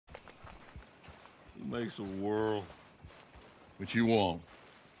makes a world. What you want?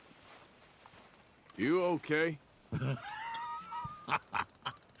 You okay?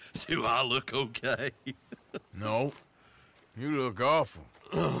 Do I look okay? No. You look awful.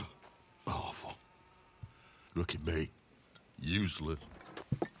 Awful. Look at me. Useless.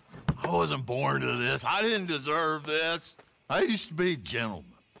 I wasn't born to this. I didn't deserve this. I used to be a gentleman.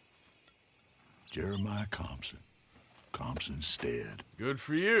 Jeremiah Compson. Compson's stead. Good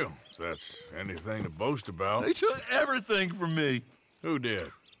for you, if that's anything to boast about. They took everything from me. Who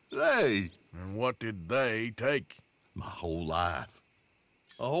did? They. And what did they take? My whole life.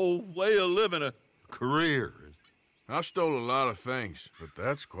 A whole way of living, a career. I stole a lot of things, but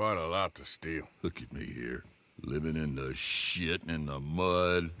that's quite a lot to steal. Look at me here, living in the shit and the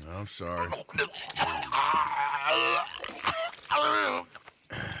mud. I'm sorry.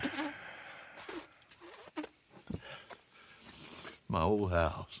 My old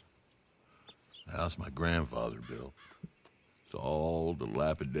house. The house my grandfather built. It's all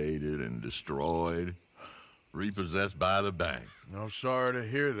dilapidated and destroyed, repossessed by the bank. I'm sorry to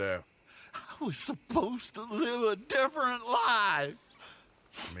hear that. I was supposed to live a different life.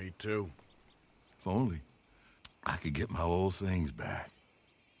 Me too. If only I could get my old things back.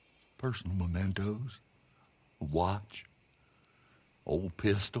 Personal mementos, a watch, old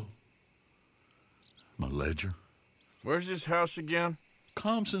pistol, my ledger. Where's this house again?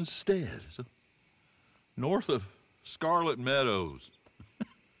 Compson's Stead. It's north of Scarlet Meadows.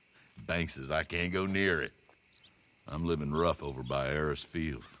 Bank says I can't go near it. I'm living rough over by Harris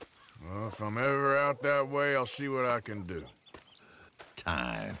Field. Well, if I'm ever out that way, I'll see what I can do.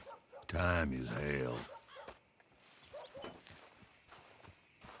 Time. Time is hell.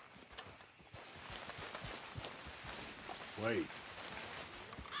 Wait.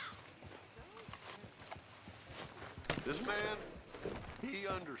 This man, he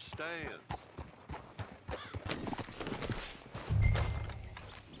understands.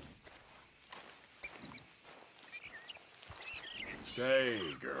 Stay,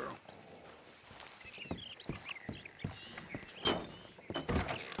 girl.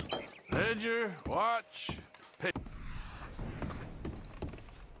 Ledger, watch, pick.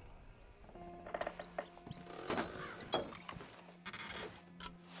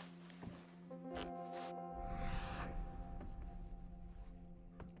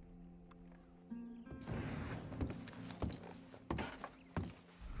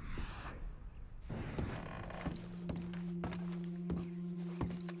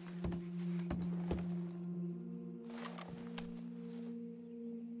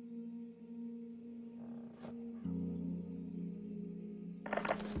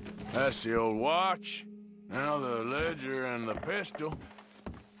 That's the old watch. Now the ledger and the pistol.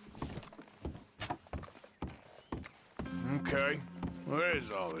 Okay, where is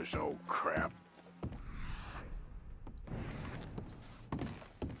all this old crap?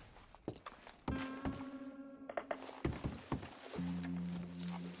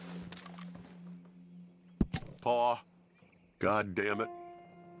 Pa, God damn it.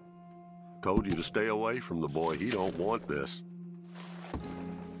 Told you to stay away from the boy. He don't want this.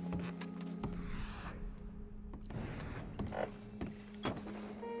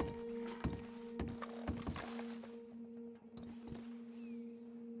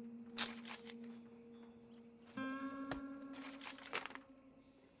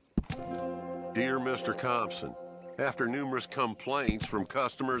 Dear Mr. Compson, after numerous complaints from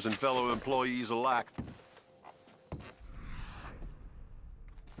customers and fellow employees alike,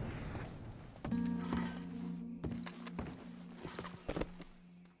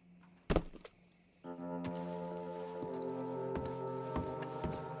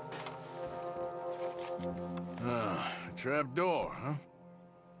 Trap door, huh?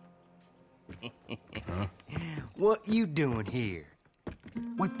 What you doing here?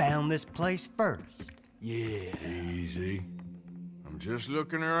 We found this place first. Yeah. Easy. I'm just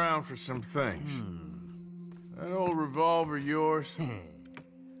looking around for some things. That old revolver yours?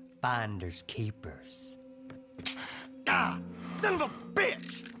 Finders keepers. Ah! Son of a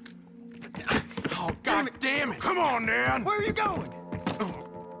bitch! Oh, God damn it! Come on, Dan! Where are you going?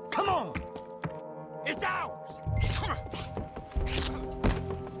 Come on! It's ours!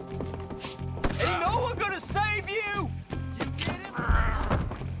 Ain't no one gonna save you! You get it?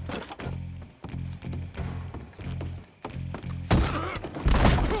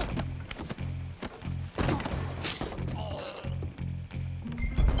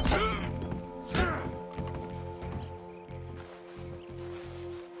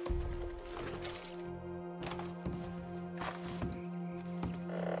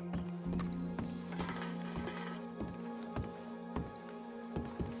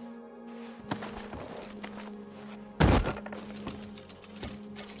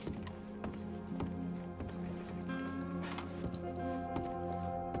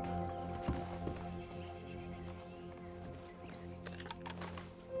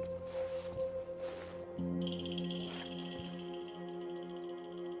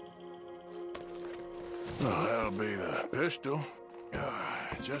 Oh, that'll be the pistol.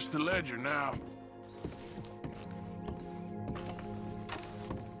 Just the ledger now.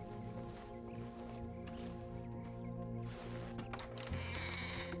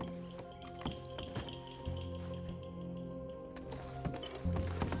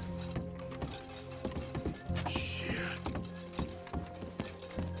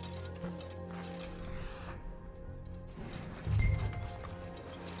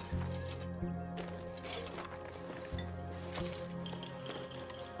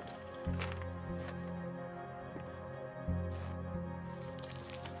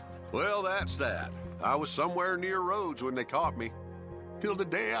 Well, that's that. I was somewhere near Rhodes when they caught me. Till the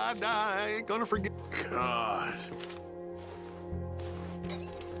day I die, I ain't gonna forget. God.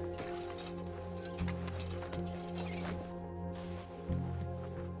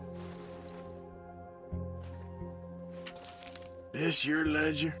 This your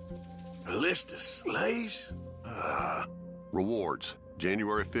ledger? A list of slaves? Rewards.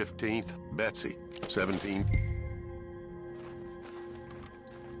 January 15th, Betsy. 17.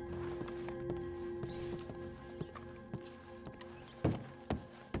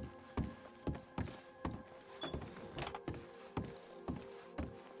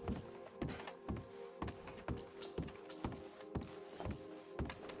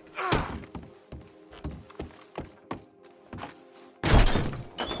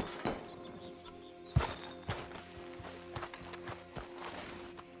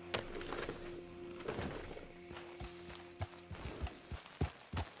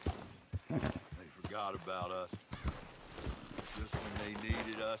 Forgot about us. Just when they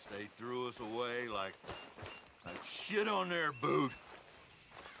needed us, they threw us away like shit on their boot.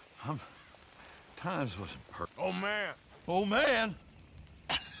 Times wasn't perfect. Oh, man. Oh, man!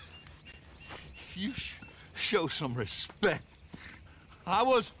 You show some respect. I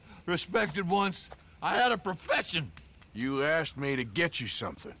was respected once. I had a profession. You asked me to get you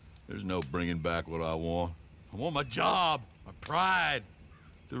something. There's no bringing back what I want. I want my job, my pride,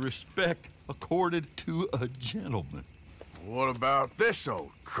 the respect accorded to a gentleman. What about this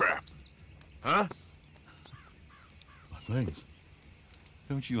old crap? Huh? My things.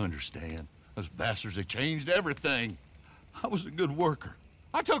 Don't you understand? Those bastards, they changed everything. I was a good worker.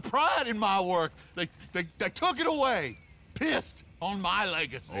 I took pride in my work. They took it away. Pissed on my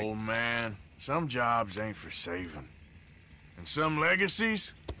legacy. Old man, some jobs ain't for saving. And some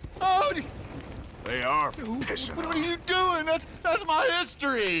legacies, Oh, they are for pissing what on. are you doing? That's my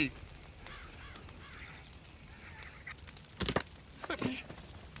history.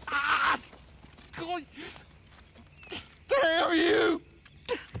 Ah! God. Damn you!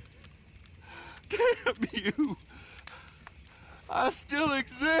 Damn you! I still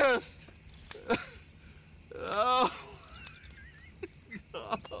exist. Oh.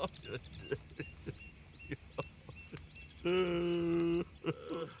 Oh.